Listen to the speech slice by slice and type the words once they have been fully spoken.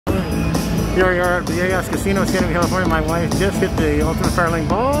Here we are at the JAMES Casino, San Diego, California. My wife just hit the Ultimate Firelink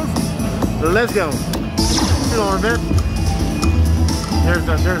balls. Let's go. $2 bet.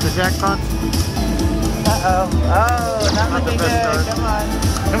 There's the jackpot. Uh-oh. Oh, not looking good. Start. Come on.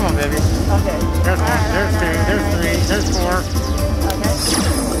 Come on, baby. Okay. There's one. There's two. There's three. There's four. Okay.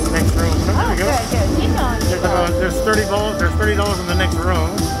 Next room. Oh, there we go. Good, good. Keep going. Keep going. There's 30 balls. There's $30 in the next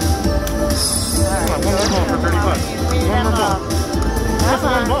room. Come on, one more ball for 30 bucks. One more ball. Just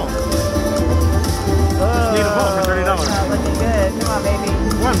one ball. Just need a ball for $30. Not looking good. Come on, baby.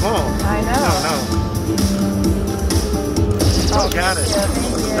 One ball. I know. No, no. Oh, got it.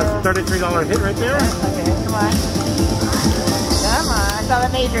 That's a $33 hit right there. Okay, come on. Come on. I saw the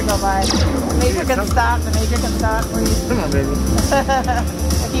major go by. The major can stop. The major can stop, please. Come on, baby.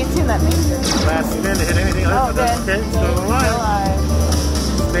 Have you seen that major? Last spin to hit anything else. Oh, good. Okay, still alive.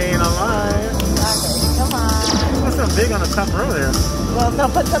 Staying alive. Okay, come on. What's so big on the top row there? Well, they'll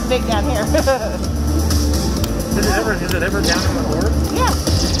put some big down here. Is it ever down on the board? Yeah.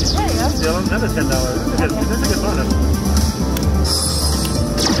 There you go. Still another $10. That's a good bonus.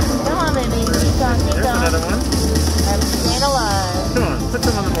 Come on, baby. Keep going, keep There's going. another one. I'm staying alive. Come on, put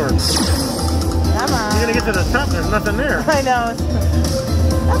some on the board. Come on. You're gonna get to the top, there's nothing there. I know.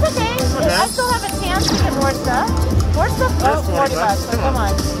 That's okay. I still have a chance to get more stuff. More stuff? Oh, 40 bucks. Come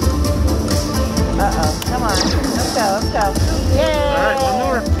on. Uh-oh. Come on. Let's go, let's go. Yay! Alright, one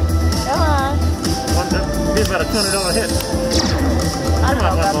more. Come on. He's about a $20 hit. I don't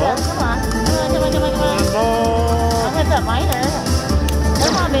know about that. Come on. Come on, come on, come on. One ball. I'll hit that minor.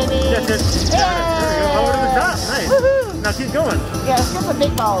 Come on, baby. That's it. Got it. There you go. Over to the top. Nice. Woohoo! Now keep going. Yeah, let's get some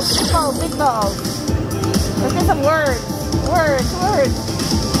big balls. Big balls, big balls. Let's get some words. Words, words.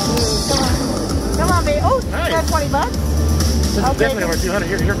 Ooh, come on. Come on, baby. Oh, nice. You got 20 bucks? This is definitely over 200.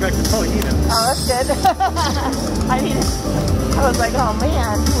 You're back to probably even. Oh, that's good. I mean, I was like, oh,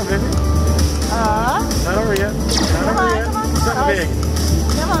 man. Come on, baby. Not over yet. Not over yet. Come on. Something big.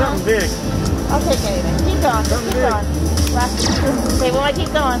 Come on. Something big. I'll take anything. Keep going. Something Keep big. going. Okay, we want to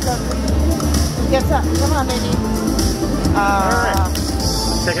keep going. So get some. Come on, baby. All right.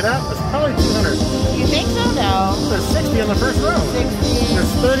 Check it out. It's probably 200. You think so? No. There's 60 on the first row. 60.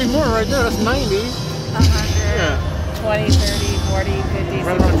 There's 30 more right there. That's 90. 100. Yeah. 20, 30, 40, 50,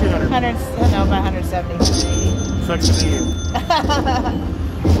 Right around 200. 100, no, about 170, 180. Sucks to be you.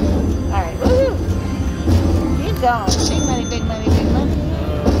 Alright, woohoo! Keep going. Big money, big money, big money.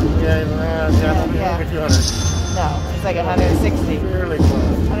 Yeah. 200. No, it's like 160. Fairly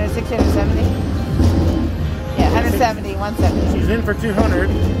close. 160, 170? Yeah, 170, 170. She's in for 200.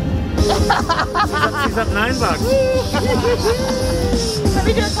 She's up $9. Let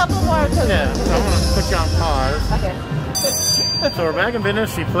me do a couple more. Yeah, so I'm gonna put you on pause. Okay. So we're back in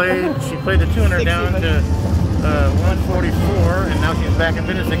business. She played the 200 down to 144, and now she's back in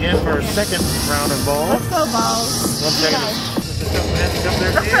business again for her second round of balls. Let's go, balls. 1 second. Let's jump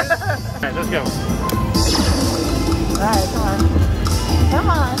there. All right, let's go. All right, come on. Come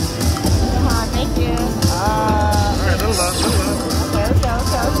on. Come on, thank you. All right, little love, little love. Okay, let's go, let's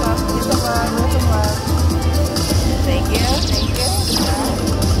go, let's go. Get some love, get some love. Thank you, thank you.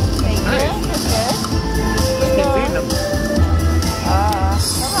 Thank you, that's good. Keep feeding them.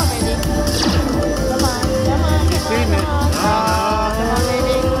 Come on, baby. Come on, come on, Keep feeding it. come on,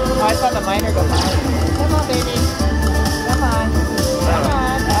 baby. Oh, I saw the minor go by. Come on, baby. Come on. Come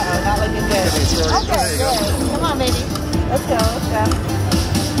on. Uh-oh, not looking good. Okay, good. Come on, baby. Let's go, let's go.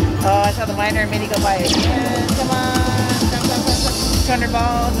 Oh, I saw the minor and mini go by again. Come on. 200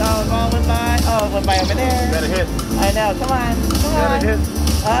 balls. Oh, the ball went by. Oh, it went by over there. Got a hit. I know. Come on. Come on. Got a hit.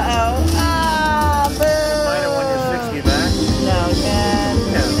 Uh-oh. Ah, boo. Might have won your 60 back. No, 10,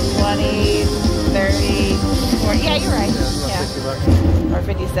 20, 30, 40. Yeah, you're right. Yeah. Or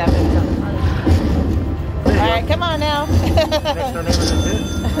 57. All right, come on now. Next door neighbor is hit.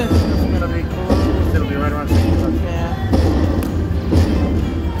 It's going to be close. It'll be right around 60 bucks. Yeah.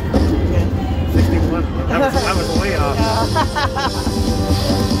 61. I was way off.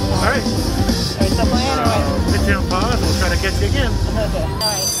 All right. There's the plan, right? Sit down, pause. We'll try to catch you again. Okay. All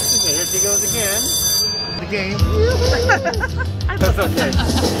right. Okay, here she goes again. The game. That's okay.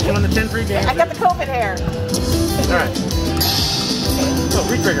 She won the 10 free games. I got the COVID hair. All right. Oh,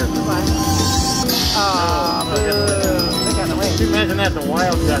 re-trigger. Come on. Oh, boo. They got in the way. Can you imagine that? The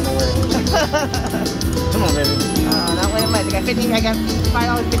wild got in the way. Come on, baby. Oh, not way much. I got 50. I got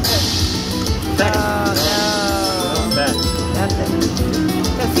 $5 big fish. Second. Oh, no. That's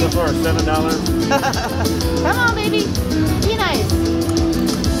That's it. so far, $7. Come on, baby. Be nice.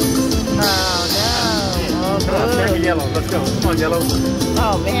 Oh, no. Come on, stack of yellow. Let's go. Come on, yellow.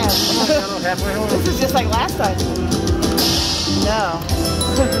 Oh, man. Come on, yellow. Halfway home. This is just like last time. No.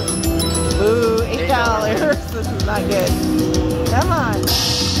 Boo. not good. Come on.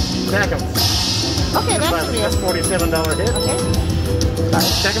 Stack them. Okay, that should be That's it. $47 hit. Okay.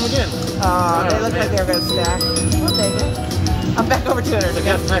 Stack them again. Oh, they look like they're going to stack. We'll take it. I'm back over 200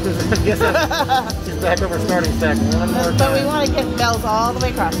 again. She's back over starting stack one more time. But we want to get bells all the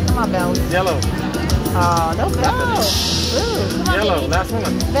way across. Come on, bells. Yellow. Oh, no bells. Ooh, come on, Yellow, baby. last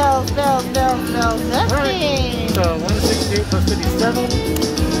one. Bells, bells, bells, bells. That's Right. me. So 168 plus 57.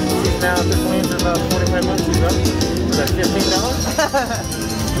 She's now just playing for about 45 months. She's up. Was that $15?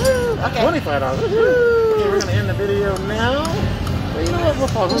 Okay. $25. Okay, we're gonna end the video now. Well, you know what? We'll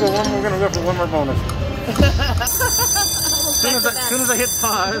pause. We're gonna go for one more bonus. As soon as I hit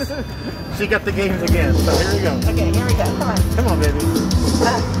pause, she got the games again. So here we go. Okay, here we go. Come on. Come on, baby.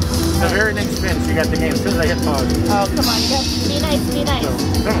 The very next spin, she got the game. As soon as I hit pause. Oh, come on. You got be nice, be nice. So,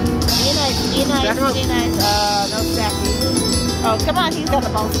 come on. Be nice, be nice, be nice. No stacking. Oh, come on. He's got the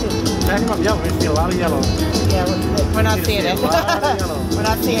balls too. Stack them up yellow. We see a lot of yellow. Yeah, we're not seeing it. A lot of yellow. We're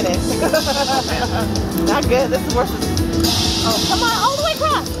not seeing it. Not good. This is worse. Oh, come on. All the way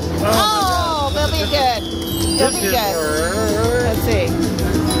across. Oh, they'll be good. They'll be good. Let's see.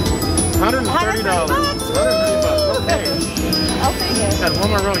 $130. $130. Okay. I'll take it. Got one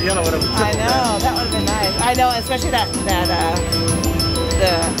more row of yellow. I know. That would have been nice. I know, especially the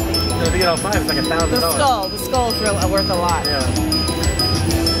to get all five, it's like $1,000. the skull's worth a lot. Yeah.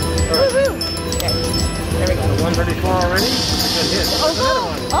 Woohoo! Okay. There we go. 134 already. Good hit. There's another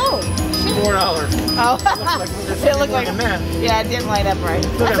one. Oh, shit. $4. Oh, It looked like that. Yeah, it didn't light up right.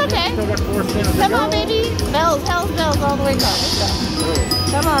 That's okay. Still got 4 spins to Come go. on, baby. Bells, hell's bells all the way across. Let's go.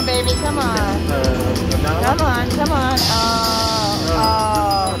 Come on, baby. Come on. Come on, come on.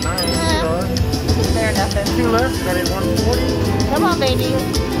 Oh, nice. There, nothing. 2 left. Got it 140. Come on, baby.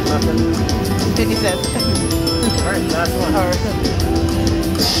 Nothing. 50 cents. Alright, last one.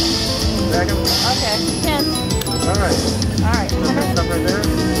 Second. Okay, 10. Alright. Alright. Stop right there.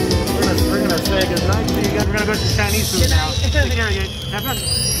 We're gonna say goodnight to you guys. We're gonna go to Chinese food now. Take care, you guys. Have fun.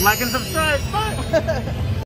 Like and subscribe. Bye.